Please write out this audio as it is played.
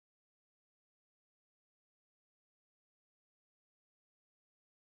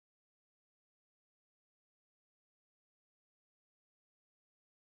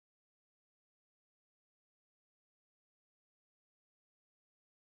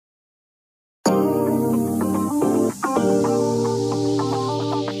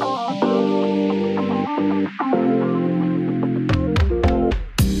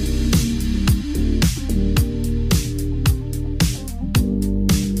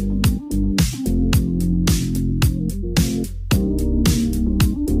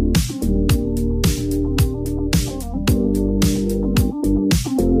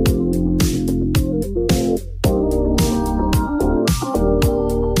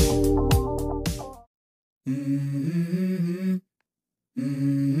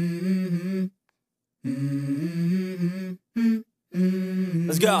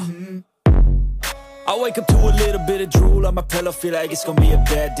wake up to a little bit of drool on my pillow, feel like it's gonna be a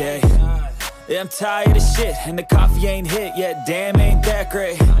bad day. Yeah, I'm tired of shit, and the coffee ain't hit yet, damn, ain't that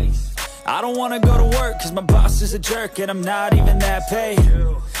great. I don't wanna go to work, cause my boss is a jerk, and I'm not even that paid.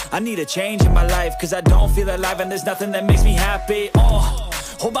 I need a change in my life, cause I don't feel alive, and there's nothing that makes me happy.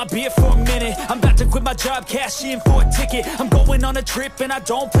 Hold my beer for a minute, I'm about to quit my job, cash in for a ticket. I'm going on a trip and I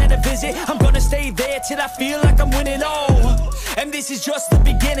don't plan to visit. I'm gonna stay there till I feel like I'm winning, and this is just the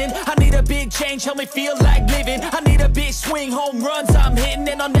beginning. I need a big change, help me feel like living. I need a big swing, home runs I'm hitting,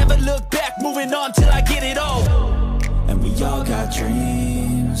 and I'll never look back, moving on till I get it all. And we all got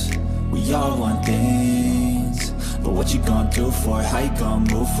dreams, we all want things, but what you gonna do for it? How you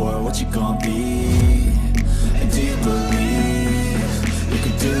gonna move for it? What you gonna be? And do you believe you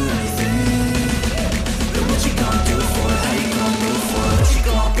can do anything? But what you gonna do for it? How you gonna move for it? What you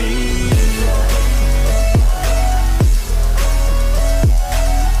gonna be?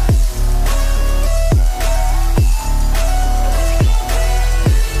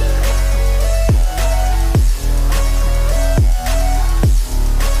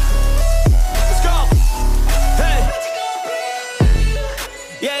 Let's go! Hey!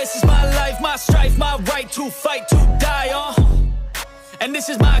 Yeah, this is my life, my strife, my right to fight, to die, and this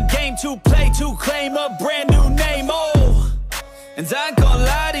is my game to play, to claim a brand new name, and I ain't gonna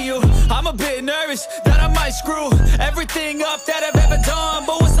lie to you, I'm a bit nervous that I might screw everything up that I've ever done.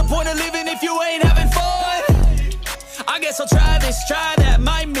 But what's the point of living if you ain't having fun? I guess I'll try this, try that,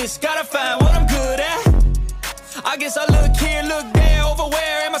 might miss, gotta find what I'm good at. I guess I look here, look there, over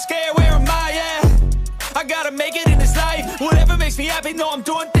where am I scared, where am I at? I gotta make it in this life, whatever makes me happy, know I'm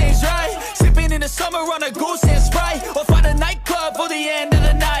doing things right. Sipping in the summer on a goose and Sprite, or find a nightclub for the end of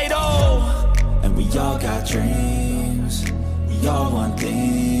the night, And we all got dreams, we all want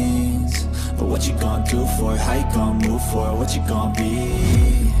things, but what you gonna do for it? How you gonna move for it? What you gonna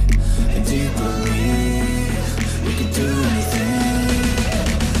be? And do you believe you can do anything?